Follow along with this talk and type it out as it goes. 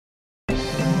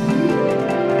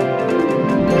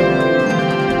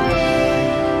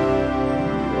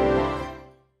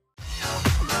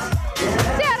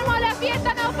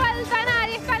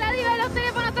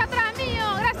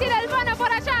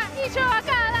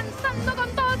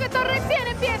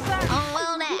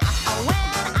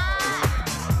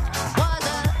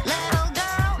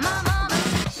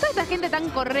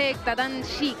correcta, tan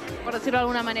chic, por decirlo de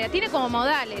alguna manera. Tiene como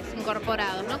modales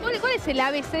incorporados, ¿no? ¿Cuál es el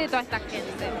ABC de toda esta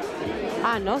gente?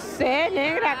 Ah, no sé,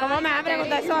 negra, ¿cómo me va a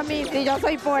preguntar eso a mí? Si yo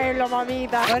soy pueblo,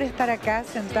 mamita. Ahora estar acá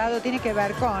sentado tiene que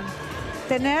ver con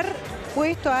tener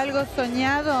puesto algo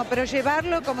soñado, pero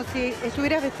llevarlo como si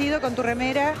estuvieras vestido con tu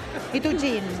remera y tu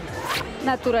jean.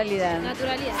 Naturalidad.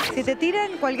 Naturalidad. Si te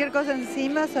tiran cualquier cosa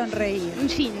encima, sonreír. Un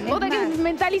jean. Vos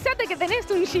mentalizate que tenés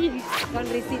un jean.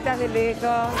 Sonrisitas de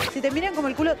lejos. Si te miran como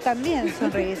el culo, también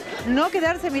sonreír. No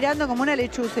quedarse mirando como una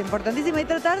lechuza, importantísimo, y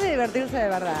tratar de divertirse de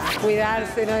verdad.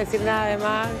 Cuidarse, no decir nada de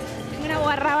más. Una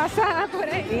barrabasada por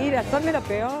ahí. Mira, son de lo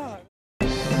peor.